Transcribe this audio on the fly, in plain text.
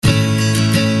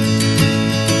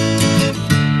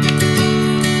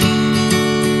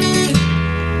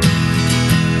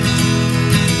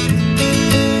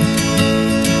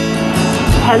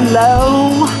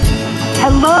Hello,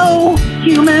 hello,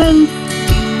 humans.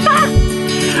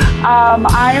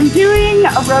 I am doing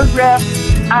a road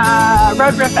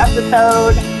riff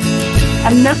episode,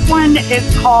 and this one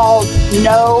is called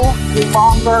No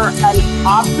Longer an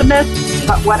Optimist,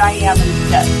 but What I Am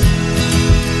Instead.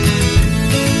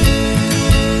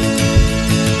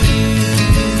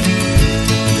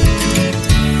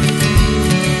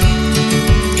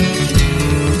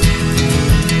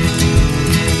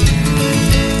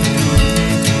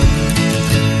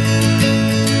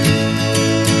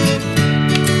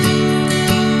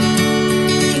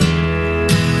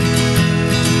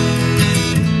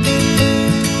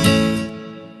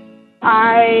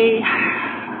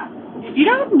 If you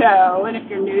don't know, and if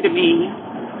you're new to me,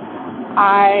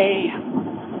 I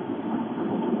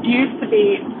used to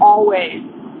be always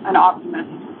an optimist.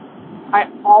 I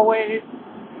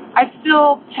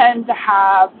still tend to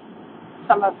have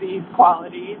some of these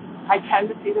qualities. I tend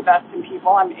to see the best in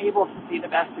people. I'm able to see the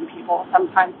best in people,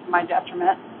 sometimes to my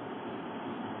detriment.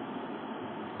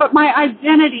 But my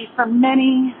identity for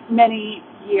many, many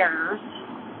years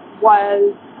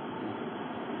was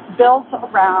built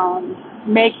around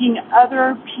making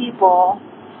other people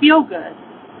feel good.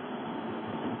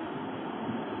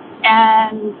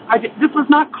 And this was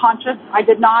not conscious. I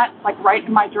did not write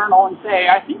in my journal and say,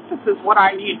 I think this is what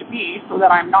I need to be so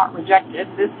that I'm not rejected.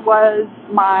 This was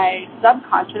my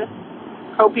subconscious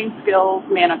coping skills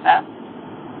manifested.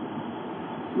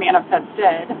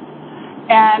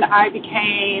 And I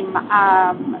became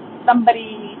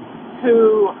somebody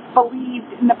who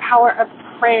believed in the power of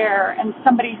prayer, and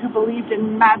somebody who believed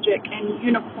in magic and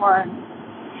unicorns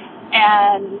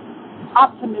and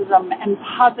optimism and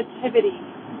positivity.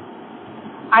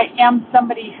 I am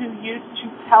somebody who used to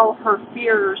tell her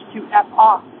fears to F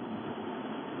off.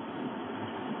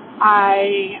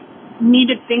 I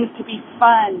needed things to be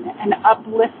fun and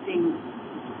uplifting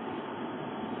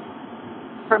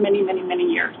for many, many, many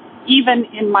years, even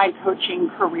in my coaching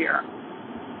career.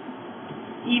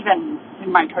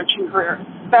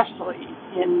 Especially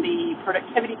in the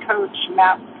productivity coach,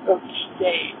 map coach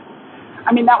days.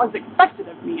 I mean, that was expected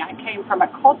of me. I came from a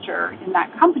culture in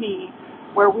that company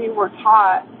where we were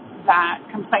taught that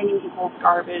complaining equals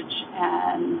garbage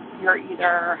and you're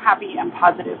either happy and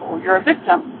positive or you're a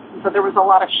victim. So there was a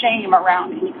lot of shame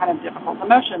around any kind of difficult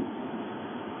emotion.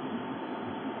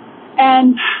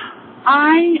 And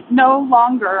I no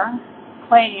longer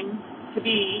claim to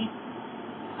be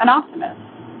an optimist.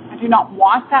 I do not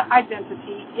want that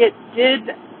identity. It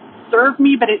did serve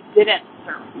me, but it didn't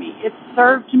serve me. It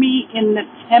served me in the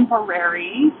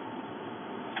temporary.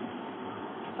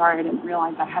 Sorry, I didn't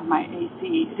realize I had my AC.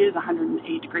 It is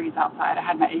 108 degrees outside. I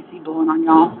had my AC blowing on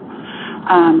y'all.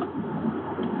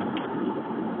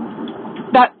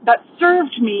 That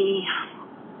served me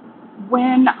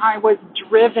when I was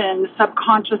driven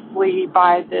subconsciously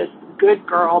by this good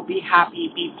girl, be happy,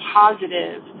 be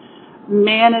positive,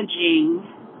 managing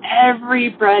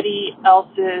everybody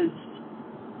else's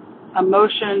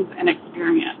emotions and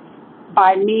experience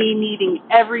by me needing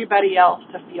everybody else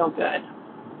to feel good.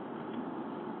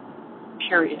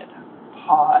 Period.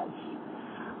 Pause.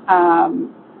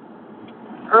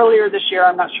 Earlier this year,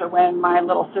 I'm not sure when, my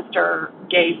little sister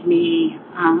gave me,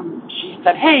 she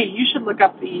said, hey, you should look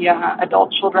up the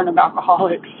Adult Children of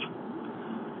Alcoholics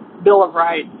Bill of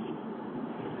Rights.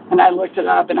 And I looked it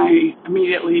up and I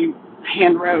immediately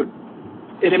handwrote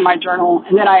it in my journal,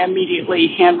 and then I immediately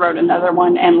handwrote another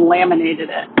one and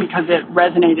laminated it because it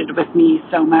resonated with me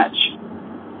so much.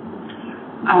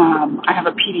 I have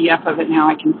a PDF of it now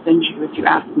I can send you if you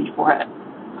ask me for it.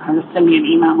 Just send me an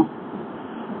email,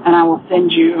 and I will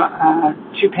send you a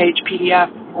 2-page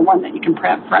PDF or one that you can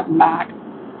print front and back,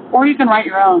 or you can write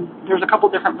your own. There's a couple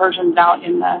different versions out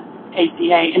in the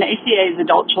ACA, and the ACA is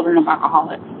Adult Children of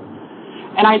Alcoholics.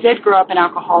 And I did grow up in an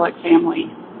alcoholic family.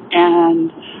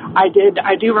 And I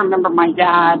do remember my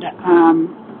dad,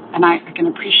 and I can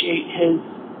appreciate his,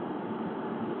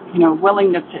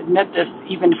 willingness to admit this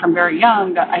even from very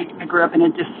young, that I grew up in a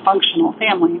dysfunctional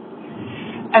family.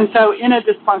 And so in a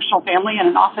dysfunctional family,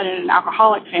 and often in an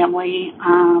alcoholic family,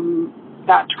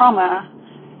 that trauma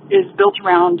is built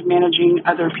around managing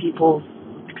other people's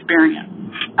experience.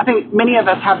 I think many of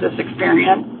us have this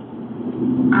experience.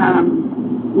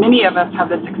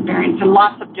 From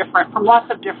lots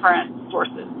of different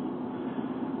sources.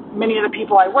 Many of the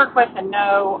people I work with and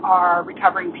know are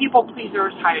recovering people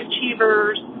pleasers, high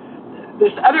achievers.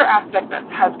 This other aspect that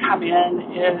has come in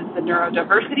is the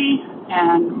neurodiversity,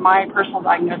 and my personal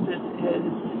diagnosis is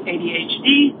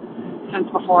ADHD since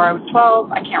before I was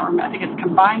 12. I can't remember. I think it's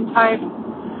combined type.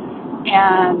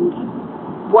 And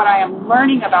what I am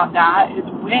learning about that is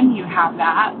when you have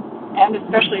that, and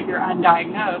especially if you're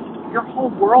undiagnosed, your whole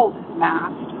world is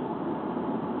masked.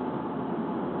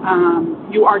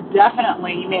 You are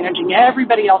definitely managing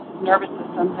everybody else's nervous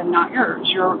systems and not yours.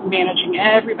 You're managing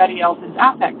everybody else's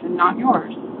affect and not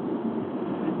yours.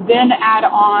 Then add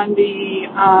on the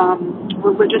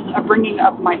religious upbringing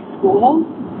of my school.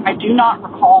 I do not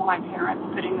recall my parents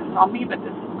putting this on me, but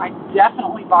I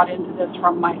definitely bought into this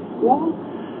from my school,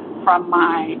 from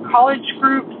my college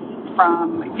groups,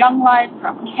 from Young Life,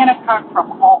 from Kanakuk,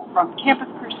 from Campus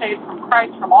Crusade, from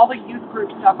Christ, from all the youth group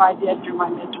stuff I did through my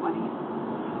mid-20s.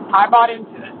 I bought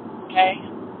into it, okay?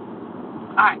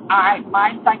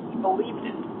 My psyche believed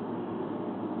it.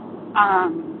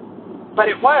 But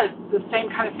it was the same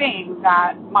kind of thing,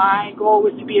 that my goal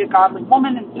was to be a godly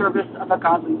woman in service of a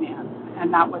godly man.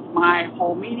 And that was my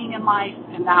whole meaning in life,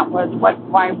 and that was what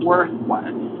my worth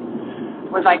was.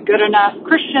 Was I good enough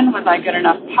Christian? Was I good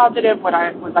enough positive? Was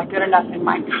I good enough in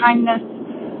my kindness?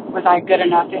 Was I good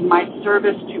enough in my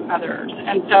service to others?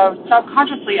 And so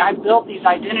subconsciously, I built these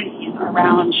identities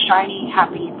around shiny,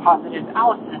 happy, positive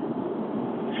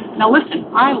Allison. Now listen,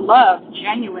 I love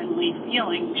genuinely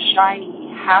feeling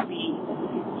shiny, happy,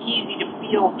 easy to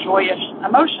feel, joyous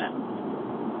emotions.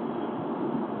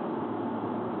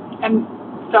 And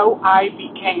so I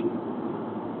became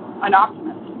an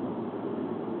optimist.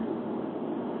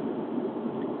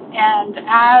 And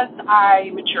as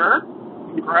I mature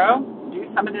and grow, do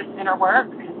some of this inner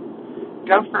work, and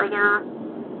go further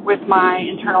with my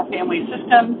internal family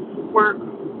systems work,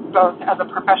 both as a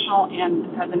professional and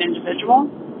as an individual,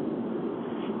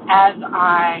 as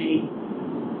I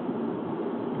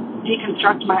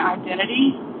deconstruct my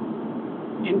identity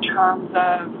in terms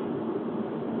of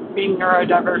being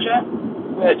neurodivergent,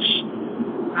 which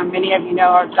many of you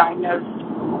know I was diagnosed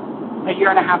a year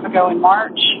and a half ago in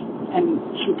March, and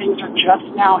some things are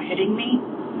just now hitting me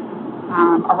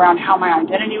around how my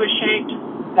identity was shaped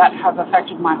that have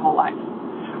affected my whole life.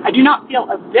 I do not feel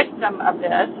a victim of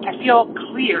this. I feel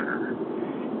clear,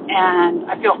 and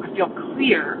I feel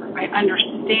clear. I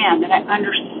understand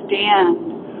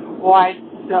why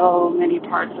so many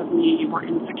parts of me were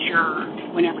insecure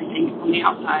when everything on the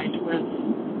outside was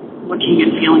looking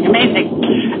and feeling amazing.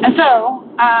 And so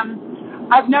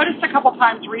I've noticed a couple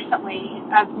times recently,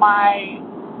 as my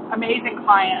amazing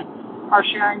clients are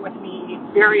sharing with me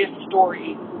various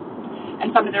stories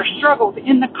and some of their struggles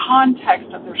in the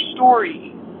context of their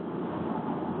stories,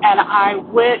 and I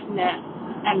witness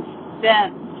and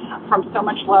sense from so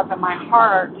much love in my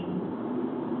heart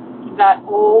that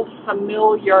old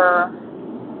familiar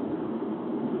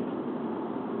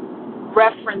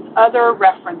other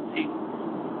referencing,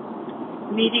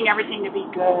 needing everything to be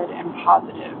good and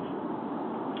positive.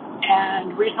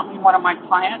 And recently one of my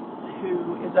clients,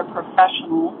 who is a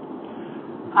professional,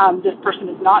 this person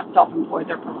is not self-employed,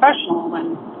 they're professional,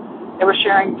 and they were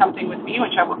sharing something with me,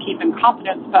 which I will keep in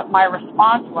confidence, but my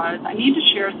response was, I need to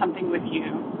share something with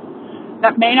you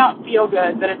that may not feel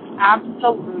good, but it's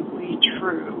absolutely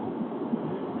true,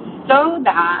 so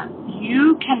that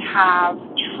you can have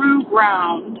true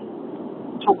ground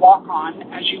to walk on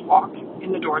as you walk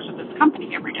in the doors of this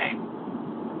company every day.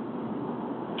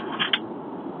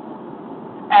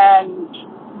 And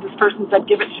this person said,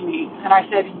 give it to me. And I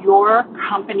said, your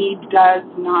company does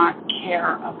not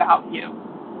care about you.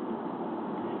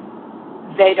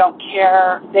 They don't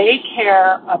care. They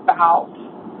care about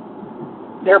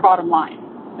their bottom line.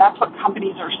 That's what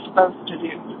companies are supposed to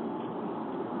do.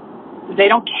 They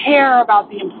don't care about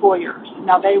the employers.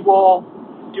 Now, they will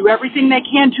do everything they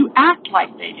can to act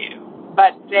like they do,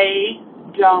 but they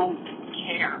don't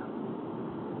care.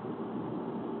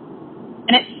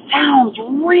 And it sounds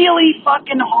really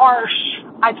fucking harsh.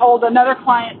 I told another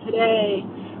client today,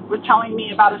 was telling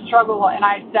me about a struggle, and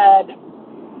I said,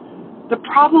 the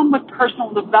problem with personal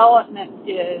development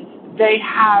is they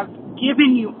have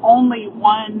given you only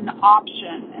one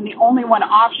option, and the only one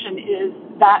option is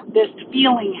that this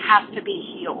feeling has to be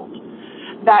healed,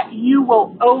 that you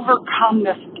will overcome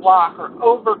this block or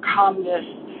overcome this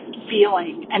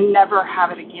feeling and never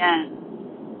have it again.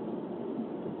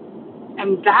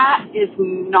 And that is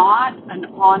not an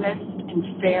honest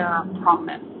and fair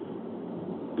promise,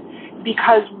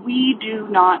 because we do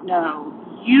not know.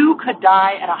 You could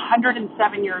die at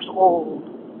 107 years old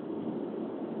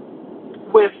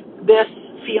with this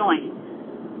feeling.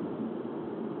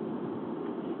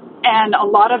 And a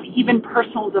lot of even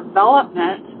personal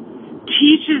development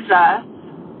teaches us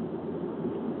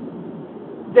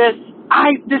this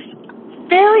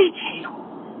fairy tale.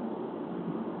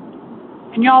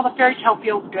 And y'all, the fairy tale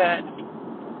feels good.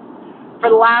 For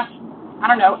the last,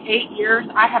 8 years,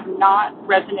 I have not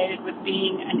resonated with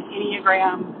being an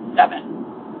Enneagram 7.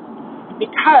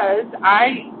 because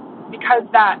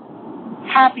that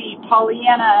happy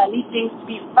Pollyanna, neat things to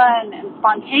be fun and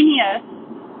spontaneous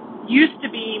used to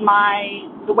be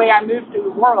the way I moved through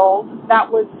the world.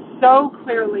 That was so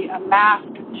clearly a mask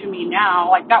to me now.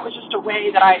 Like, that was just a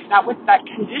way that was that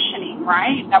conditioning,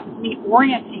 right? That was me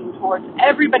orienting towards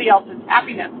everybody else's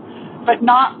happiness, but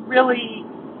not really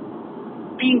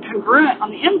being congruent on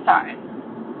the inside.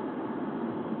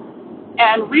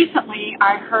 And recently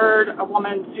I heard a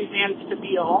woman, Suzanne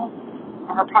Stabile,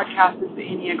 her podcast is The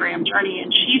Enneagram Journey,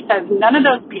 and she says none of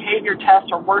those behavior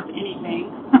tests are worth anything.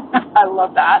 I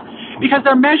love that, because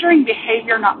they're measuring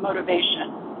behavior, not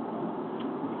motivation.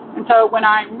 And so when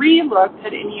I re-looked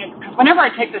at because whenever I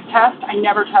take this test, I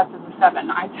never test as a 7.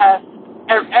 I test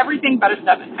everything but a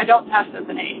 7. I don't test as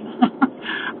an 8.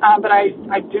 But I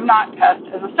do not test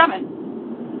as a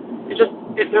 7.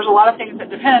 There's a lot of things that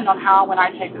depend on when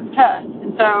I take this test.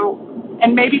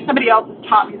 And maybe somebody else has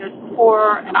taught me this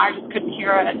before, and I just couldn't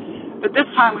hear it. But this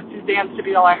time with Suzanne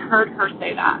Stabile, I heard her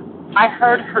say that. I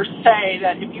heard her say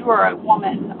that if you were a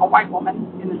white woman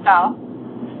in the South,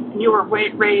 and you were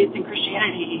raised in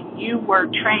Christianity, you were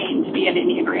trained to be an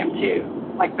Enneagram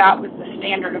 2. Like, that was the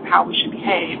standard of how we should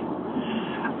behave.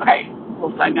 Okay,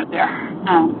 little side note there.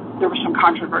 There was some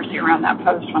controversy around that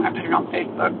post when I put it on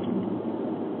Facebook.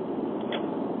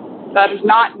 That is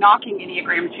not knocking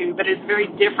Enneagram 2, but it's very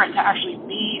different to actually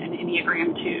be an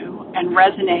Enneagram 2 and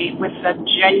resonate with the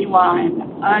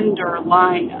genuine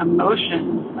underlying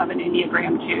emotions of an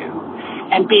Enneagram 2,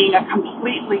 and being a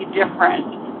completely different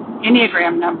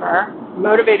Enneagram number,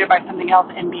 motivated by something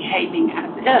else and behaving as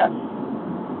if.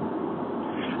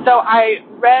 So I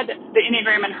read the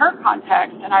Enneagram in her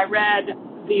context, and I read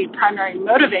the primary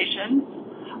motivations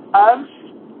of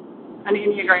an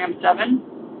Enneagram 7,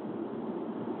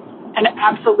 and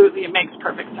absolutely it makes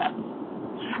perfect sense.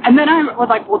 And then I was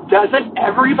like, well, doesn't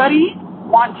everybody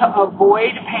want to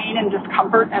avoid pain and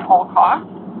discomfort at all costs?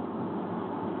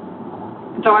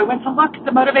 And so I went to look at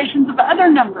the motivations of the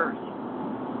other numbers,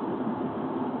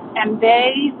 and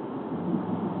they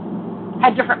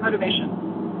had different motivations,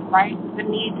 right? The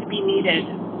need to be needed.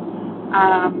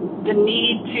 I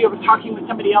was talking with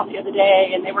somebody else the other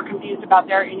day, and they were confused about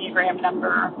their Enneagram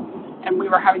number, and we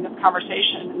were having this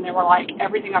conversation, and they were like,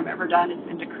 everything I've ever done has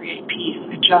been to create peace.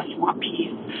 I just want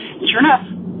peace. And sure enough,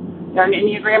 they're an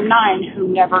Enneagram 9 who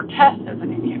never tests as an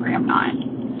Enneagram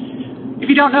 9. If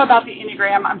you don't know about the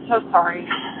Enneagram, I'm so sorry.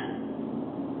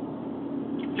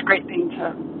 It's a great thing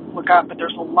to look up, but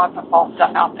there's lots of false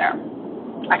stuff out there.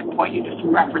 I can point you to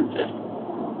some references.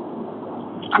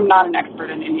 I'm not an expert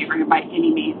in Enneagram by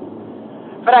any means,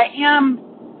 but I am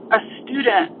a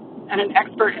student and an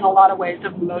expert in a lot of ways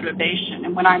of motivation.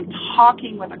 And when I'm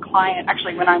talking with a client,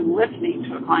 actually when I'm listening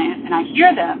to a client and I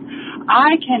hear them,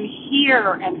 I can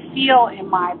hear and feel in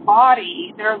my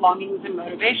body their longings and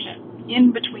motivation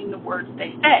in between the words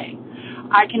they say.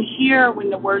 I can hear when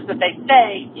the words that they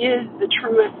say is the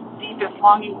truest, deepest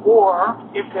longing, or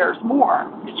if there's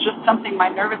more. It's just something my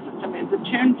nervous system is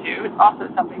attuned to. It's also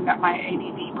something that my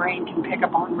ADD brain can pick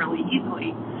up on really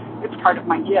easily. It's part of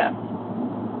my gift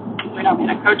when I'm in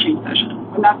a coaching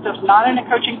session. When that stuff's not in a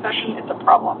coaching session, it's a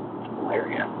problem. It's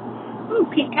hilarious. Ooh,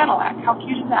 pink Cadillac. How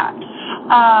cute is that?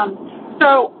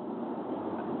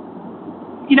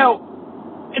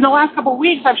 In the last couple of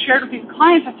weeks, I've shared with these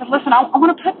clients, I said, listen, I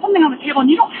want to put something on the table, and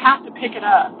you don't have to pick it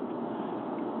up.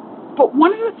 But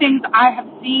one of the things I have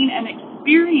seen and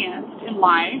experienced in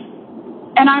life,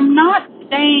 and I'm not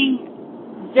saying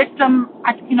victim,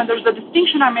 there's a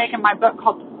distinction I make in my book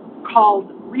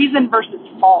called reason versus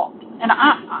fault. And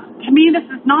to me, this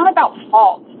is not about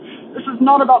fault. This is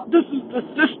not about, this is the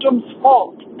system's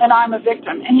fault, and I'm a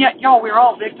victim. And yet, y'all, we're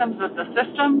all victims of the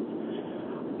system.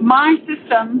 My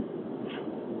system,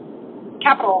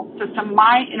 capital system,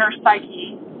 my inner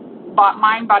psyche,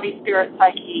 mind, body, spirit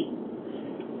psyche,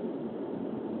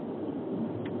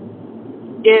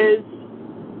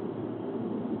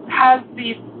 has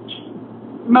these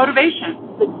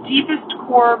motivations, the deepest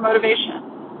core motivation.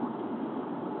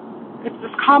 It's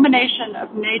this combination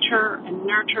of nature and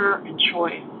nurture and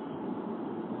choice,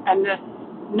 and this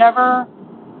never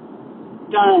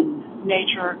done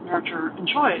nature, nurture, and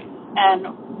choice.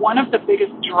 And one of the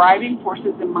biggest driving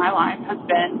forces in my life has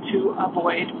been to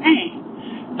avoid pain.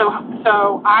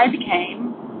 So I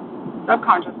became,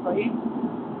 subconsciously,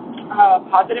 a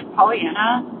positive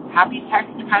Pollyanna, happy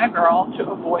text kind of girl to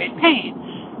avoid pain.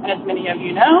 And as many of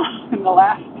you know, in the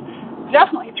last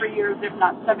definitely 3 years, if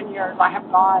not 7 years, I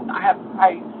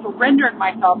surrendered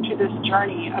myself to this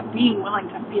journey of being willing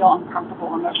to feel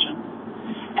uncomfortable emotions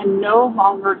and no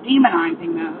longer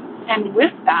demonizing those. And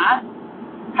with that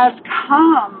has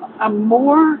come a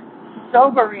more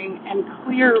sobering and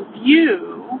clear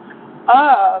view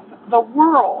of the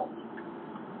world.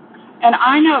 And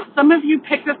I know some of you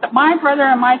picked this up. My brother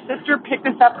and my sister picked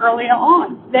this up early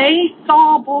on. They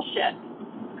saw bullshit.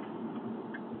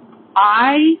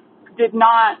 I did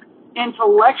not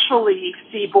intellectually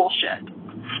see bullshit.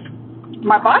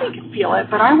 My body could feel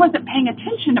it, but I wasn't paying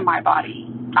attention to my body.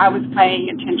 I was paying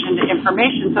attention to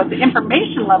information. So at the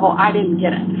information level, I didn't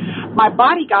get it. My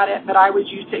body got it, but I was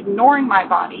used to ignoring my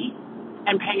body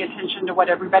and paying attention to what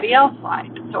everybody else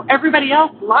liked. So everybody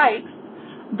else likes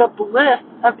the bliss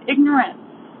of ignorance.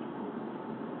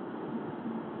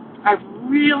 I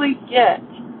really get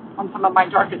on some of my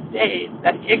darkest days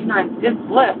that ignorance is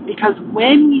bliss, because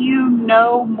when you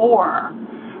know more,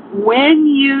 when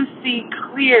you see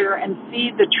clear and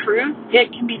see the truth,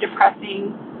 it can be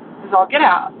depressing as all get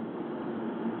out.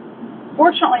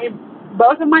 Fortunately,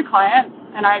 both of my clients,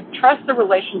 and I trust the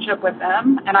relationship with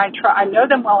them, and I know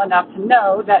them well enough to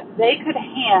know that they could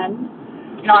hand,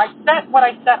 I set what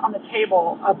I set on the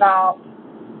table about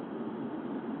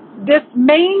this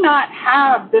may not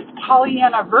have this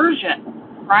Pollyanna version,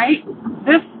 right?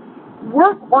 This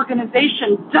work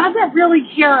organization doesn't really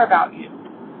care about you.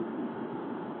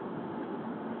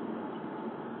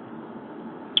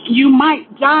 You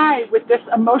might die with this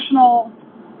emotional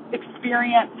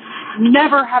experience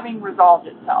never having resolved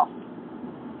itself.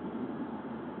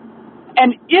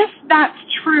 And if that's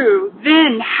true,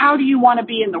 then how do you want to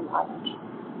be in the world?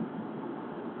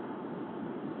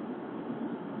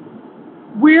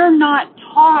 We're not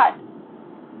taught,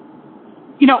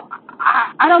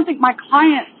 I don't think my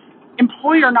client's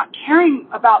employer not caring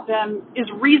about them is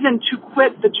reason to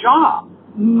quit the job.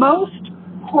 Most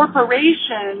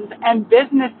corporations and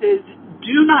businesses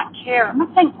do not care. I'm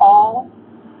not saying all.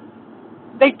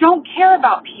 They don't care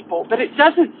about people, but it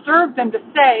doesn't serve them to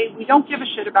say, we don't give a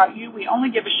shit about you. We only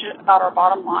give a shit about our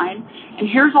bottom line. And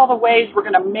here's all the ways we're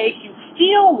going to make you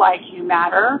feel like you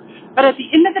matter. But at the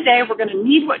end of the day, we're going to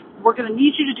need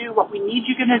you to do what we need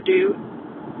you to do.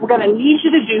 We're going to need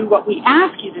you to do what we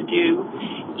ask you to do,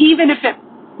 even if it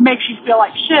makes you feel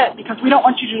like shit, because we don't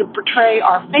want you to betray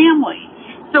our family.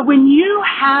 So when you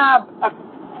have a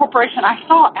corporation, I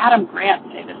saw Adam Grant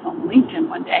say this on LinkedIn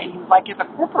one day, and he was like, if a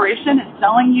corporation is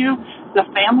selling you the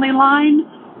family line,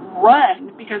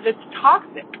 run, because it's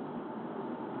toxic.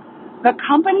 The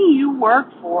company you work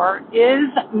for is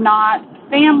not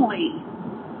family.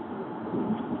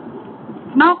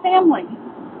 It's not family.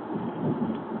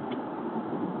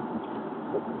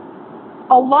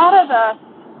 A lot of us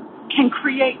can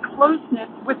create closeness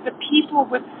with the people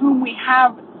with whom we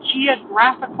have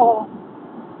geographical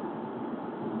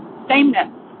sameness.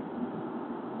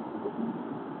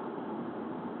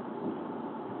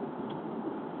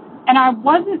 And I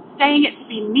wasn't saying it to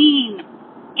be mean,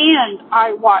 and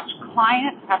I watch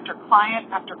client after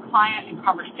client after client and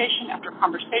conversation after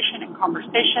conversation and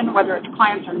conversation, whether it's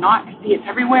clients or not, I see it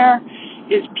everywhere,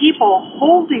 is people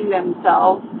holding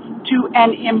themselves to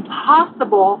an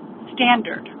impossible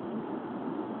standard.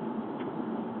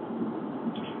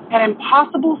 An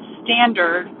impossible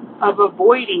standard of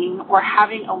avoiding or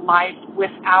having a life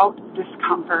without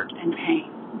discomfort and pain.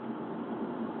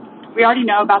 We already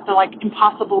know about the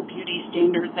impossible beauty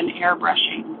standards and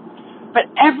airbrushing. But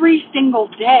every single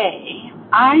day,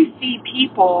 I see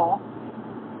people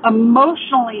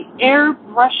emotionally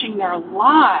airbrushing their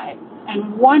lives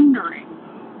and wondering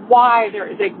why there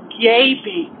is a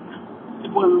gaping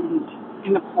wound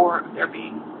in the core of their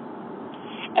being.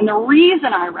 And the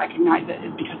reason I recognize it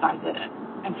is because I did it.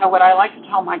 And so what I like to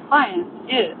tell my clients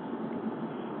is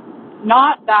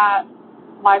not that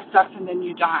life sucks and then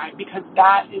you die, because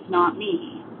that is not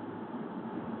me.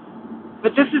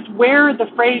 But this is where the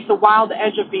phrase, the wild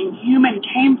edge of being human,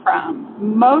 came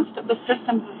from. Most of the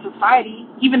systems of society,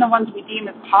 even the ones we deem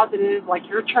as positive, like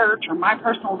your church or my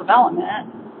personal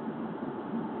development,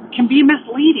 can be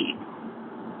misleading.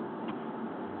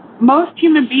 Most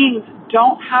human beings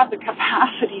don't have the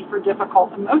capacity for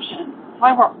difficult emotions.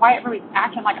 That's why everybody's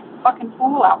acting like a fucking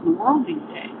fool out in the world these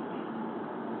days.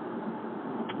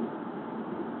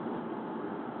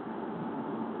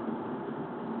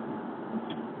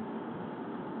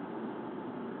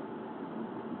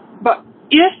 But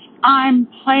if I'm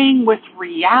playing with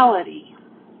reality,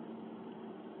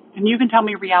 and you can tell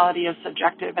me reality is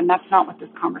subjective, and that's not what this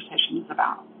conversation is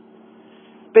about.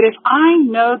 But if I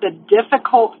know the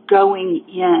difficult going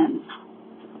in,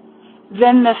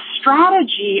 then the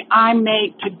strategy I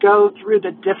make to go through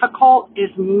the difficult is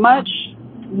much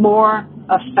more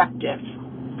effective.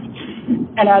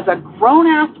 And as a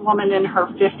grown-ass woman in her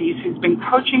 50s who's been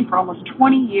coaching for almost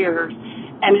 20 years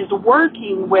and is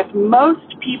working with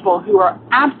most people who are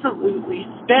absolutely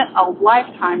spent a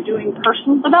lifetime doing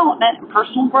personal development and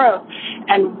personal growth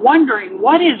and wondering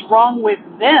what is wrong with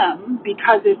them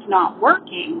because it's not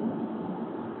working,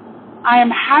 I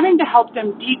am having to help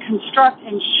them deconstruct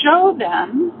and show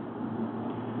them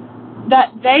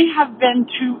that they have been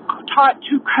taught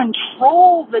to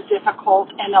control the difficult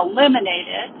and eliminate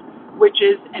it, which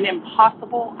is an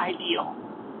impossible ideal.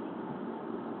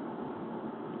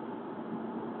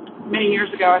 Many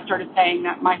years ago, I started saying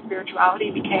that my spirituality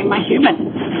became my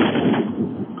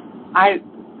human. I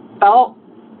felt,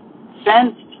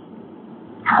 sensed,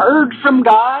 heard from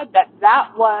God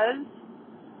that was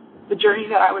the journey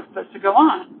that I was supposed to go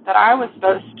on, that I was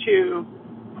supposed to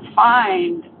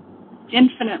find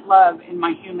infinite love in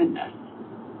my humanness.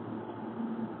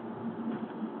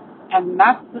 And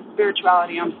that's the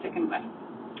spirituality I'm sticking with.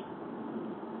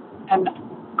 And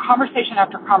conversation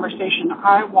after conversation,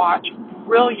 I watch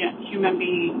brilliant human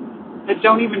beings that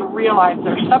don't even realize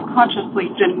they're subconsciously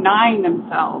denying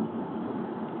themselves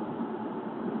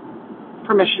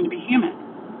permission to be human.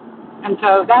 And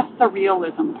so that's the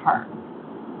realism part.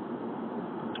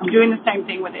 I'm doing the same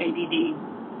thing with ADD.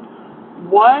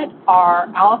 What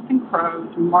are Alison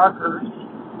Crow's markers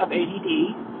of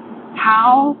ADD?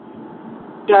 How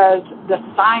does the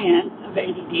science of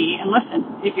ADD, and listen,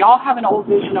 if y'all have an old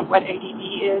vision of what ADD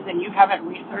is and you haven't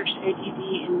researched ADD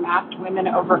in masked women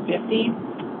over 50,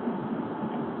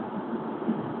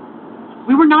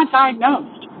 we were not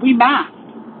diagnosed. We masked.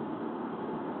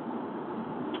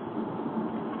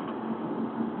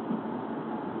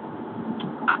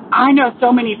 I know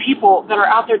so many people that are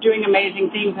out there doing amazing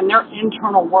things and their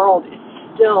internal world is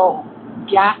still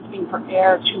gasping for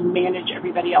air to manage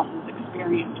everybody else's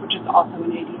experience, which is also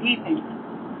an ADD thing.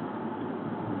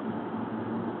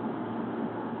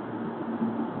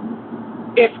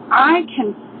 If I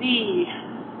can see,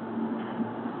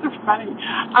 it's funny,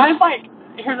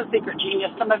 here's a secret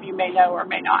genius some of you may know or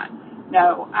may not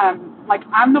know.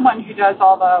 I'm the one who does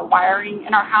all the wiring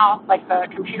in our house, like the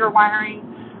computer wiring.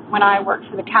 When I worked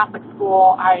for the Catholic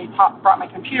school, I brought my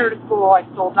computer to school. I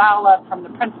stole dial-up from the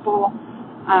principal.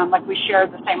 We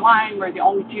shared the same line. We're the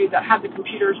only two that had the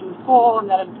computers in the school. And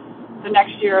then the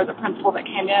next year, the principal that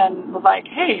came in was like,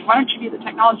 hey, why don't you be the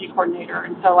technology coordinator?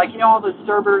 And so, all those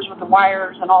servers with the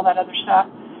wires and all that other stuff.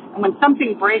 And when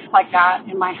something breaks like that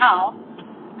in my house,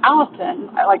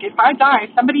 Allison, if I die,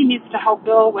 somebody needs to help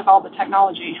Bill with all the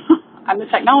technology. I'm the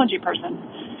technology person.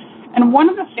 And one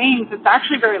of the things, it's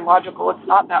actually very logical. It's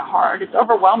not that hard. It's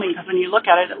overwhelming because when you look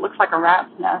at it, it looks like a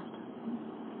rat's nest.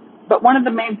 But one of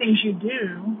the main things you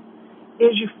do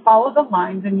is you follow the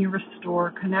lines and you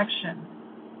restore connection.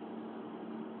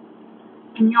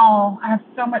 And y'all, I have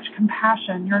so much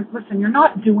compassion. You're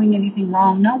not doing anything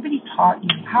wrong. Nobody taught you.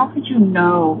 How could you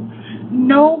know?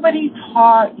 Nobody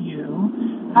taught you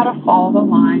how to follow the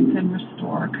lines and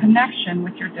restore connection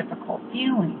with your difficult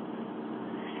feelings.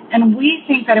 And we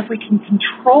think that if we can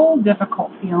control difficult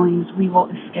feelings, we will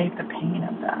escape the pain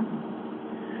of them.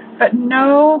 But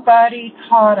nobody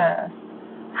taught us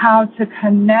how to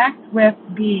connect with,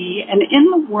 and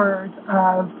in the words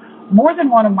of more than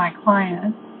one of my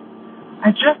clients,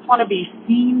 I just want to be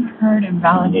seen, heard, and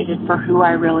validated for who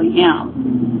I really am.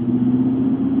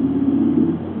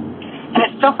 And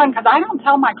it's so fun because I don't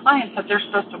tell my clients that they're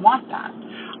supposed to want that.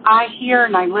 I hear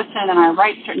and I listen and I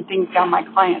write certain things down my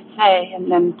clients say,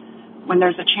 and then when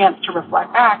there's a chance to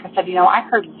reflect back, I said, I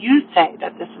heard you say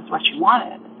that this is what you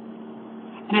wanted.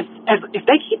 And if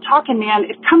they keep talking, man,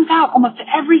 it comes out almost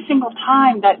every single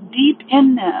time that deep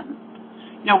in them,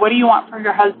 what do you want for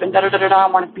your husband? I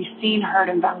want to be seen, heard,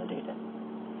 and validated.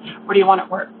 What do you want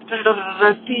at work?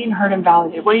 Seen, heard, and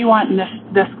validated. What do you want in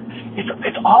this?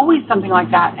 It's always something like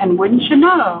that. And wouldn't you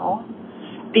know,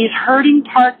 these hurting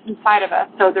parts inside of us,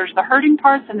 so there's the hurting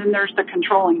parts and then there's the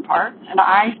controlling parts. And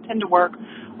I tend to work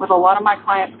with a lot of my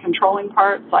clients' controlling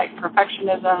parts like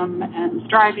perfectionism and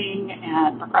striving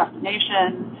and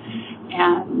procrastination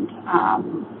and,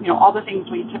 all the things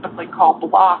we typically call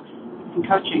blocks in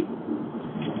coaching.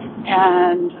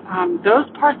 And those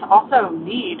parts also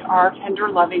need our tender,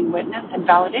 loving witness and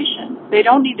validation. They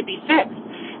don't need to be fixed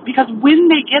because when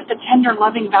they get the tender,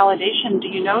 loving validation, do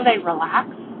you know they relax?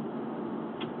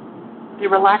 They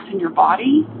relax in your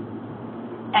body,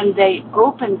 and they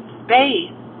open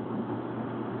space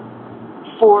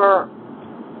for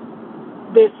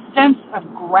this sense of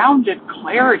grounded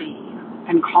clarity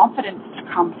and confidence to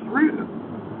come through.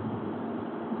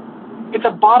 It's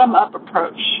a bottom-up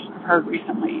approach I've heard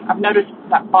recently. I've noticed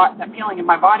that feeling in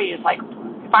my body is like,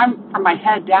 if I'm from my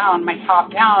head down, my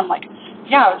top down,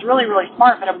 I was really, really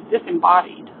smart, but I was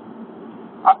disembodied.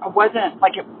 I wasn't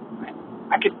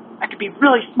I could be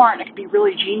really smart and I could be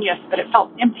really genius, but it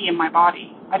felt empty in my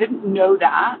body. I didn't know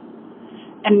that.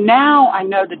 And now I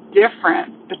know the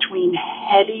difference between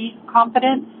heady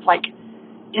confidence, like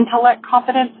intellect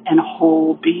confidence, and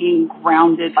whole being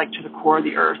grounded, like to the core of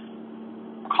the earth,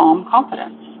 calm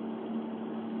confidence.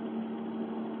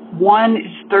 One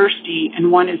is thirsty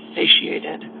and one is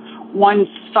satiated. One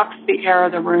sucks the air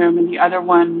of the room and the other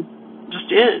one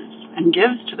just is and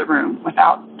gives to the room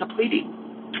without depleting.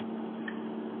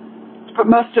 But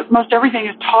most everything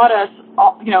has taught us,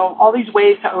 all these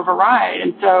ways to override.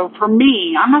 And so for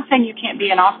me, I'm not saying you can't be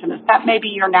an optimist. That may be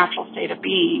your natural state of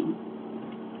being.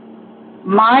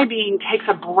 My being takes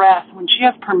a breath when she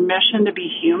has permission to be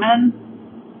human,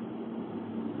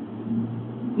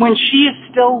 when she is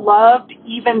still loved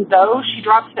even though she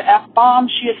drops the F-bomb,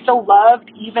 she is still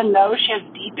loved even though she has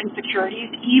deep insecurities,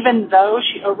 even though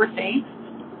she overthinks,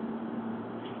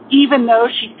 even though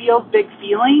she feels big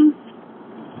feelings,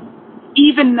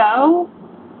 even though.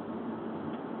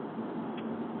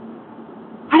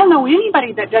 I don't know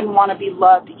anybody that doesn't want to be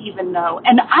loved even though.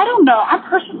 And I don't know, I'm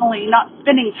personally not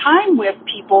spending time with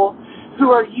people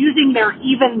who are using their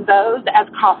even those as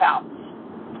cop-outs.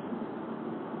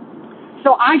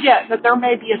 So I get that there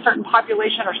may be a certain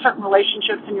population or certain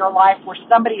relationships in your life where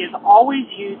somebody is always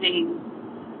using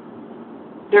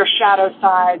their shadow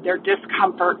side, their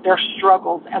discomfort, their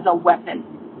struggles as a weapon.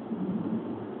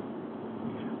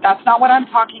 That's not what I'm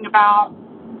talking about.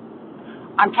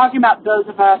 I'm talking about those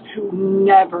of us who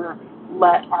never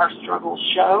let our struggles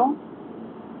show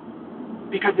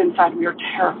because inside we are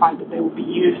terrified that they will be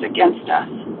used against us.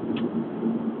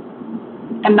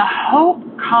 And the hope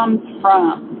comes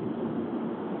from,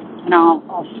 and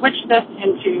I'll switch this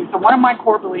into, so one of my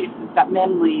core beliefs is that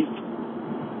men leave.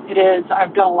 It is,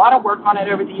 I've done a lot of work on it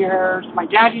over the years. My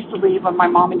dad used to leave when my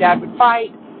mom and dad would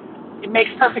fight. It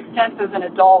makes perfect sense as an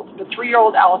adult, but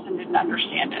 3-year-old Allison didn't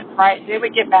understand it, right? They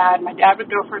would get mad. My dad would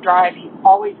go for a drive. He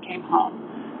always came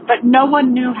home. But no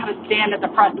one knew how to stand at the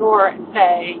front door and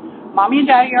say, Mommy and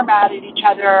Daddy are mad at each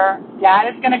other. Dad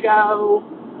is going to go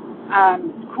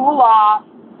cool off,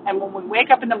 and when we wake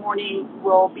up in the morning,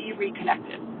 we'll be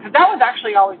reconnected. Because that was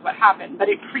actually always what happened, but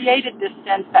it created this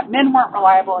sense that men weren't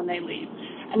reliable and they leave.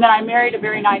 And then I married a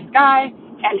very nice guy,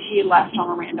 and he left on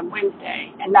a random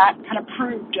Wednesday. And that kind of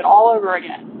proved it all over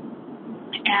again.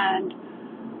 And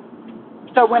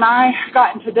so when I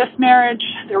got into this marriage,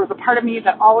 there was a part of me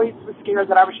that always was scared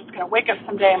that I was just going to wake up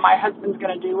someday and my husband's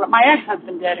going to do what my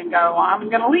ex-husband did and go, I'm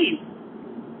going to leave.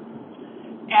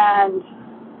 And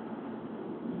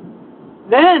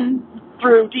then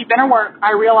through deep inner work,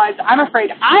 I realized I'm afraid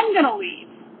I'm going to leave,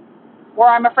 or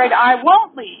I'm afraid I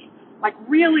won't leave. Like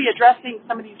really addressing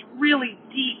some of these really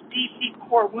deep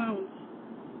core wounds.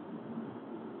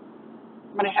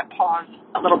 I'm going to hit pause.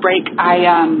 A little break. I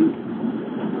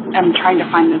am trying to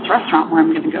find this restaurant where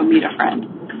I'm going to go meet a friend.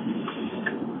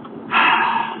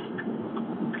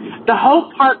 The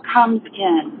hope part comes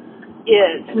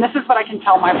and this is what I can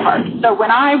tell my part. So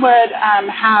when I would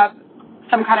have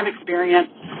some kind of experience,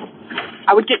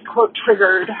 I would get, quote,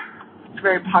 triggered. It's a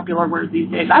very popular word these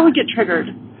days. I would get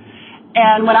triggered.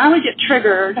 And when I would get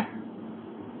triggered,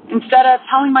 instead of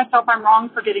telling myself I'm wrong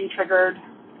for getting triggered,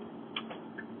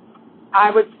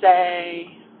 I would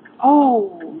say,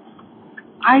 oh,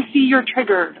 I see you're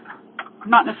triggered. I'm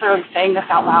not necessarily saying this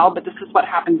out loud, but this is what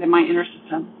happens in my inner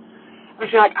system. I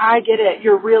feel like, I get it.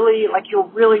 You're really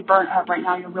burnt up right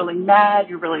now. You're really mad.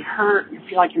 You're really hurt. You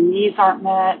feel like your needs aren't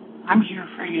met. I'm here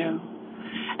for you.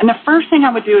 And the first thing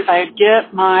I would do is I would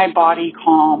get my body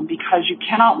calm, because you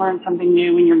cannot learn something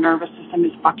new when your nervous system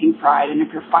is fucking fried. And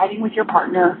if you're fighting with your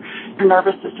partner, your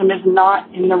nervous system is not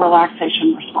in the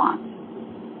relaxation response.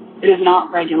 It is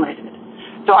not regulated.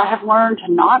 So I have learned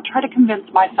to not try to convince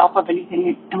myself of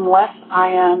anything unless I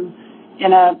am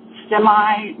in a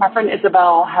my friend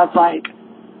Isabel has like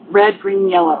red, green,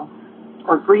 yellow,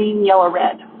 or green, yellow,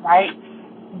 red, right?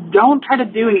 Don't try to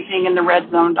do anything in the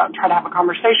red zone. Don't try to have a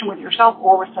conversation with yourself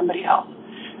or with somebody else.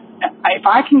 If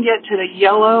I can get to the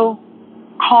yellow,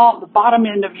 the bottom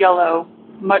end of yellow,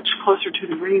 much closer to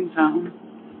the green zone,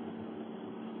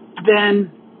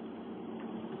 then,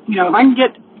 if I can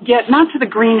get not to the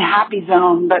green happy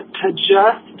zone, but to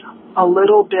just a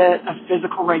little bit of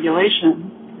physical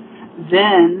regulation,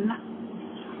 then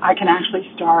I can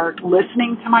actually start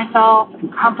listening to myself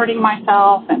and comforting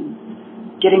myself and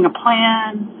getting a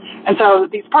plan. And so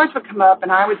these parts would come up,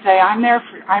 and I would say, I'm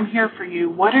here for you.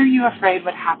 What are you afraid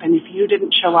would happen if you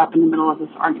didn't show up in the middle of this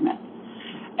argument?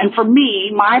 And for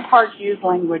me, my parts use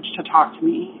language to talk to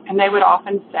me, and they would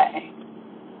often say,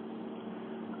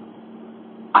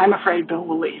 I'm afraid Bill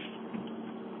will leave.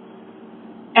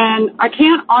 And And I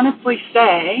can't honestly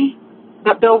say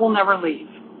that Bill will never leave,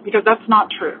 because that's not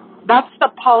true. That's the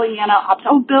Pollyanna option.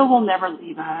 Oh, Bill will never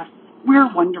leave us.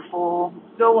 We're wonderful.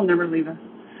 Bill will never leave us.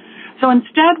 So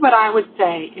instead, what I would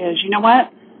say is, you know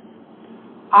what?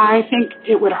 I think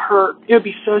it would hurt. It would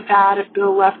be so sad if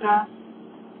Bill left us.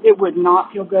 It would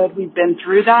not feel good. We've been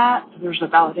through that. There's a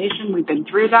validation. We've been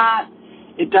through that.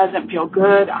 It doesn't feel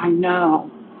good. I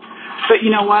know. But you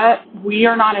know what? We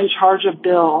are not in charge of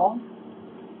Bill.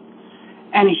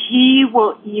 And he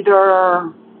will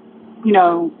either, you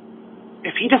know,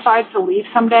 if he decides to leave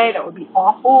someday, that would be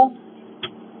awful.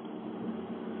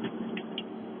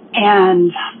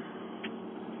 And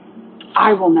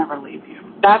I will never leave you.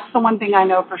 That's the one thing I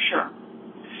know for sure.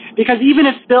 Because even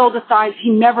if Bill decides he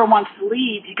never wants to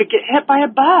leave, he could get hit by a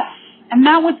bus. And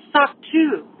that would suck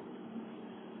too.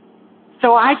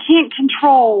 So I can't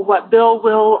control what Bill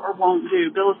will or won't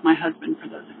do. Bill is my husband, for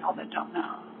those of y'all that don't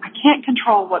know. I can't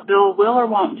control what Bill will or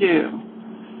won't do.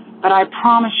 But I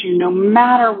promise you, no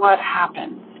matter what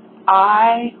happens,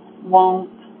 I won't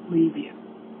leave you.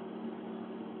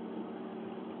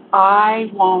 I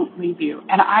won't leave you.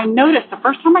 And I noticed the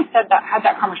first time I said that, had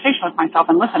that conversation with myself,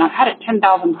 and listen, I've had it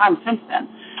 10,000 times since then,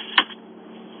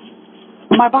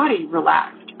 my body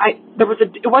relaxed.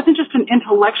 It wasn't just an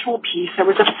intellectual piece, there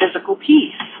was a physical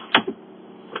piece.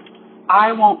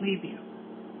 I won't leave you.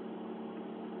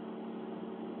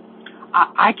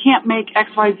 I can't make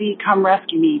XYZ come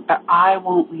rescue me, but I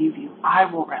won't leave you. I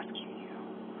will rescue you.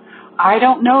 I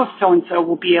don't know if so-and-so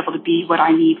will be able to be what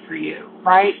I need for you,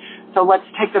 right? So let's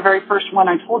take the very first one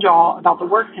I told y'all about the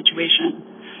work situation.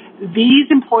 These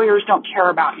employers don't care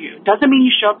about you. Doesn't mean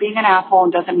you show up being an asshole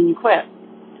and doesn't mean you quit.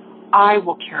 I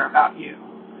will care about you.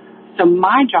 So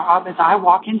my job is I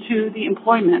walk into the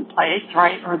employment place,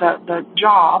 right, or the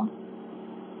job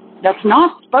that's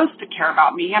not supposed to care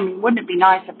about me. I mean, wouldn't it be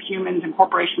nice if humans and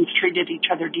corporations treated each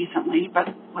other decently? But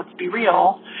let's be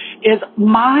real, is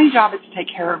my job is to take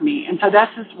care of me. And so this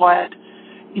is what,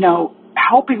 you know,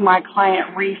 helping my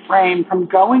client reframe from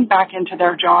going back into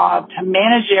their job to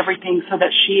manage everything so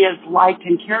that she is liked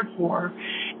and cared for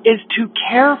is to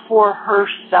care for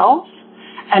herself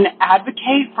and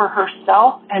advocate for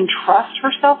herself and trust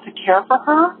herself to care for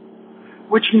her,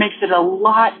 which makes it a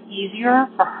lot easier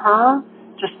for her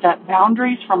to set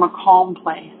boundaries from a calm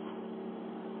place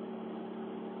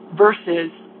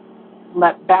versus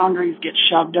let boundaries get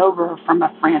shoved over from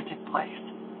a frantic place.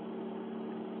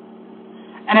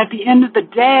 And at the end of the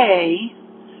day,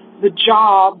 the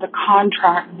job, the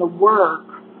contract, the work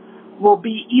will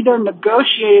be either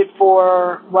negotiated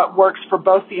for what works for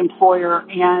both the employer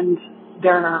and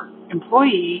their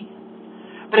employee,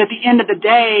 but at the end of the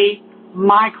day,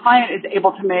 my client is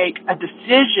able to make a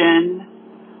decision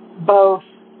both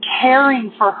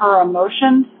caring for her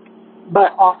emotions,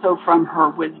 but also from her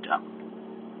wisdom.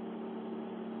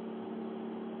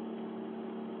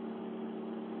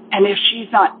 And if she's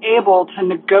not able to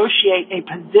negotiate a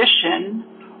position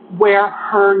where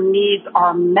her needs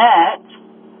are met,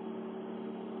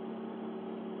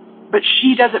 but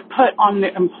she doesn't put on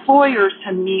the employers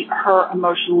to meet her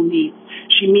emotional needs,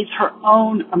 she meets her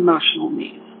own emotional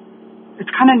needs. It's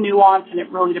kind of nuanced, and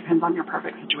it really depends on your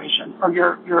perfect situation or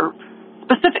your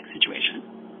specific situation.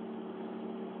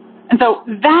 And so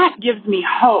that gives me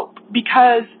hope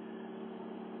because,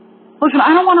 listen,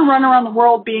 I don't want to run around the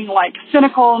world being like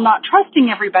cynical, not trusting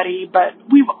everybody, but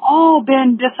we've all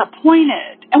been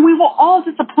disappointed and we will all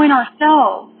disappoint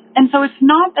ourselves. And so it's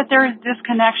not that there is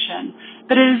disconnection,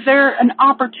 but is there an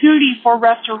opportunity for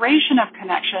restoration of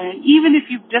connection? And even if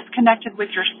you've disconnected with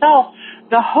yourself,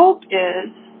 the hope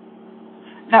is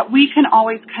that we can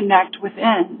always connect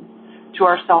within to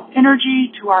our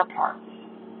self-energy, to our parts.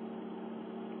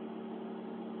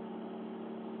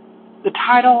 The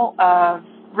title of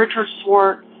Richard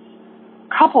Swartz's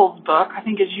couples book, I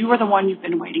think, is You Are the One You've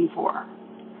Been Waiting For.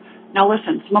 Now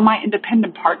listen, some of my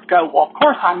independent parts go, well, of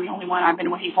course I'm the only one I've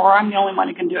been waiting for. I'm the only one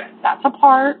who can do it. That's a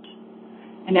part,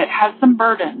 and it has some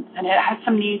burdens, and it has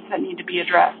some needs that need to be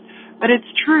addressed. But it's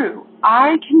true.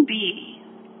 I can be,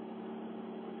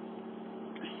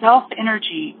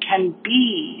 self-energy can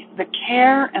be the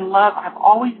care and love I've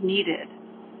always needed.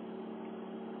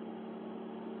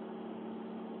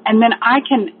 And then I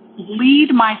can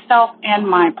lead myself and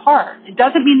my part. It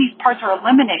doesn't mean these parts are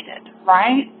eliminated,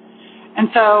 right? And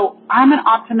so I'm an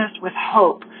optimist with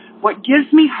hope. What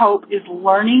gives me hope is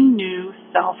learning new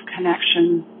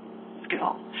self-connection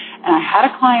skills. And I had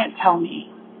a client tell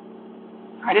me,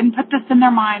 I didn't put this in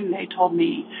their mind, they told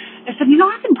me, they said,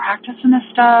 I've been practicing this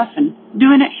stuff and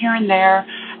doing it here and there,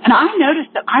 and I noticed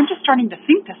that I'm just starting to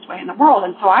think this way in the world.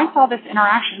 And so I saw this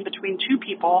interaction between two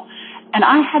people, And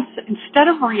instead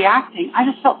of reacting, I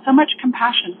just felt so much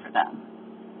compassion for them,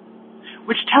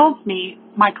 which tells me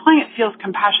my client feels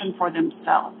compassion for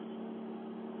themselves.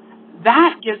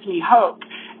 That gives me hope,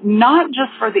 not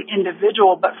just for the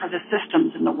individual, but for the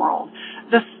systems in the world.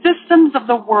 The systems of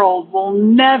the world will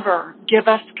never give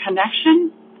us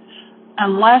connection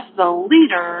unless the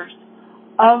leaders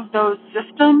of those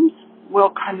systems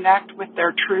will connect with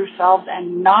their true selves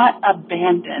and not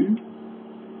abandon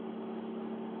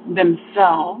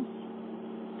themselves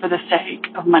for the sake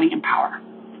of money and power.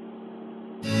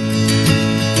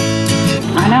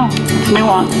 I know, it's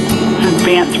nuanced. It's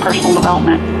advanced personal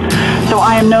development. So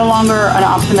I am no longer an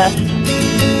optimist.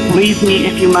 Leave me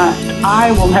if you must.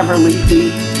 I will never leave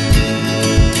me.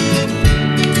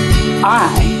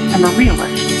 I am a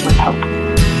realist with hope.